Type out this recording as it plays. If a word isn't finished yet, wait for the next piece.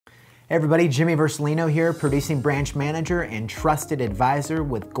Hey everybody, Jimmy Vercellino here, producing branch manager and trusted advisor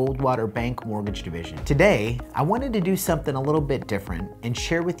with Goldwater Bank Mortgage Division. Today, I wanted to do something a little bit different and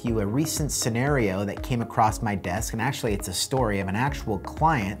share with you a recent scenario that came across my desk, and actually it's a story of an actual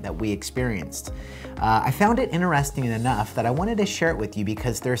client that we experienced. I found it interesting enough that I wanted to share it with you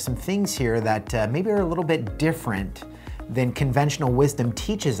because there are some things here that maybe are a little bit different than conventional wisdom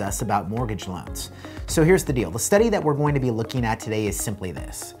teaches us about mortgage loans. So here's the deal. The study that we're going to be looking at today is simply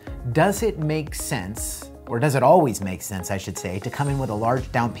this. Does it make sense, or does it always make sense, I should say, to come in with a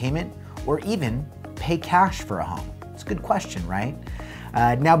large down payment or even pay cash for a home? It's a good question, right?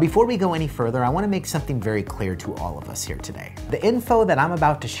 Now, before we go any further, I want to make something very clear to all of us here today. The info that I'm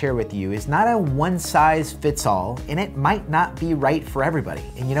about to share with you is not a one-size-fits-all, and it might not be right for everybody.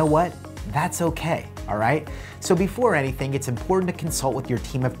 And you know what? That's okay, all right? So before anything, it's important to consult with your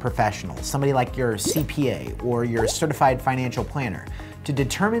team of professionals, somebody like your CPA or your certified financial planner, to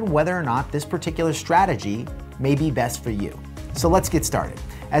determine whether or not this particular strategy may be best for you. So let's get started.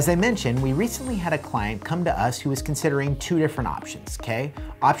 As I mentioned, we recently had a client come to us who was considering two different options, okay?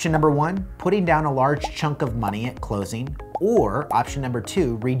 Option number one, putting down a large chunk of money at closing, or option number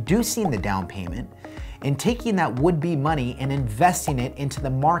two, reducing the down payment and taking that would-be money and investing it into the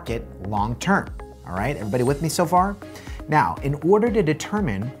market long-term. All right, everybody with me so far? Now, in order to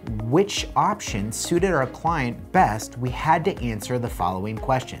determine which option suited our client best, we had to answer the following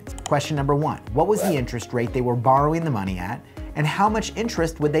questions. Question number one, what was the interest rate they were borrowing the money at, and how much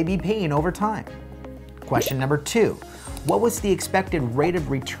interest would they be paying over time? Question number two, what was the expected rate of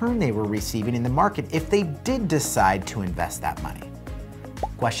return they were receiving in the market if they did decide to invest that money?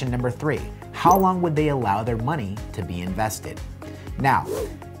 Question number three, how long would they allow their money to be invested? Now,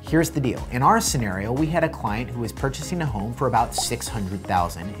 here's the deal. In our scenario, we had a client who was purchasing a home for about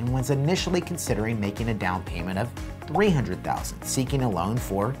 $600,000 and was initially considering making a down payment of $300,000, seeking a loan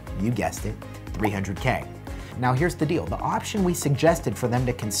for, you guessed it, $300K. Now here's the deal. The option we suggested for them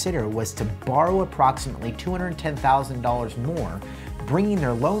to consider was to borrow approximately $210,000 more, bringing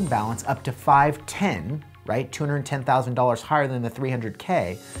their loan balance up to $510,000, right? $210,000 higher than the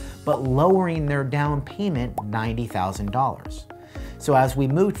 $300K, but lowering their down payment $90,000. So as we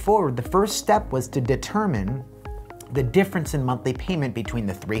moved forward, the first step was to determine the difference in monthly payment between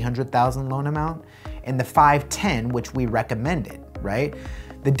the $300,000 loan amount and the $510,000, which we recommended, right?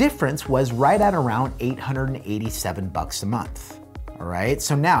 The difference was right at around $887 a month, all right?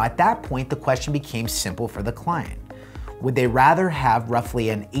 So now at that point, the question became simple for the client. Would they rather have roughly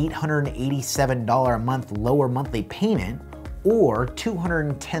an $887 a month lower monthly payment or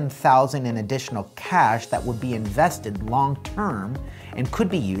 $210,000 in additional cash that would be invested long-term and could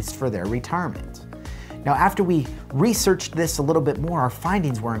be used for their retirement? Now, after we researched this a little bit more, our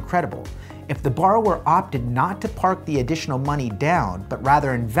findings were incredible. If the borrower opted not to park the additional money down, but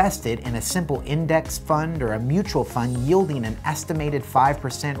rather invested in a simple index fund or a mutual fund yielding an estimated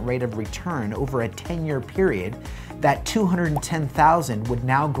 5% rate of return over a 10-year period, that $210,000 would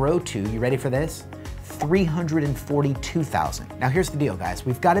now grow to, you ready for this? $342,000. Now here's the deal, guys.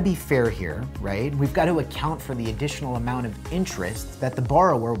 We've got to be fair here, right? We've got to account for the additional amount of interest that the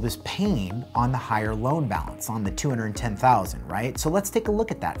borrower was paying on the higher loan balance, on the $210,000, right? So let's take a look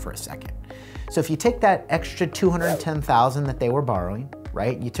at that for a second. So if you take that extra $210,000 that they were borrowing,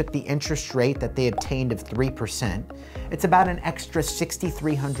 right? You took the interest rate that they obtained of 3%. It's about an extra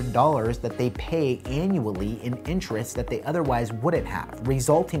 $6,300 that they pay annually in interest that they otherwise wouldn't have,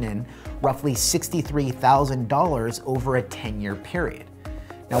 resulting in roughly $63,000 over a 10-year period.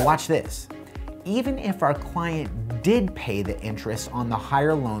 Now watch this. Even if our client did pay the interest on the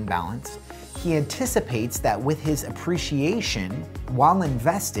higher loan balance, he anticipates that with his appreciation while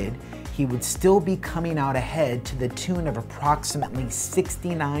invested, he would still be coming out ahead to the tune of approximately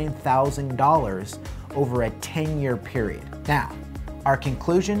 $69,000 over a 10-year period. Now, our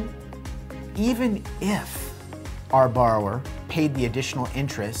conclusion, even if our borrower paid the additional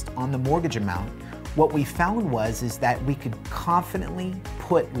interest on the mortgage amount, what we found is that we could confidently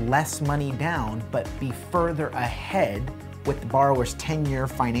put less money down, but be further ahead with the borrower's 10-year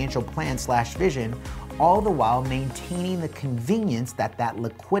financial plan / vision, all the while maintaining the convenience that that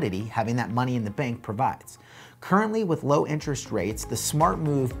liquidity, having that money in the bank, provides. Currently, with low interest rates, the smart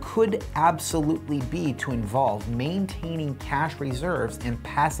move could absolutely be to involve maintaining cash reserves and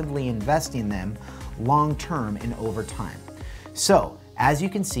passively investing them long-term and over time. So, as you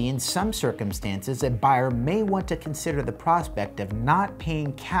can see, in some circumstances, a buyer may want to consider the prospect of not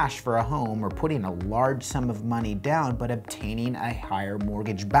paying cash for a home or putting a large sum of money down, but obtaining a higher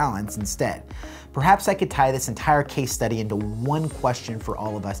mortgage balance instead. Perhaps I could tie this entire case study into one question for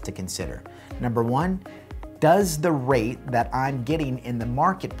all of us to consider. Number one, Does the rate that I'm getting in the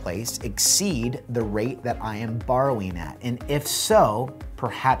marketplace exceed the rate that I am borrowing at? And if so,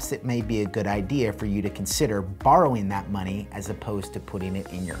 perhaps it may be a good idea for you to consider borrowing that money as opposed to putting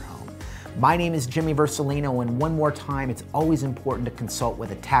it in your home. My name is Jimmy Vercellino, and one more time, it's always important to consult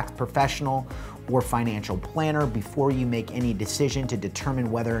with a tax professional or financial planner before you make any decision to determine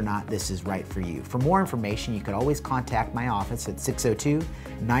whether or not this is right for you. For more information, you could always contact my office at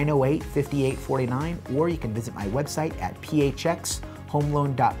 602-908-5849, or you can visit my website at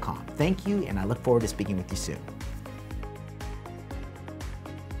phxhomeloan.com. Thank you, and I look forward to speaking with you soon.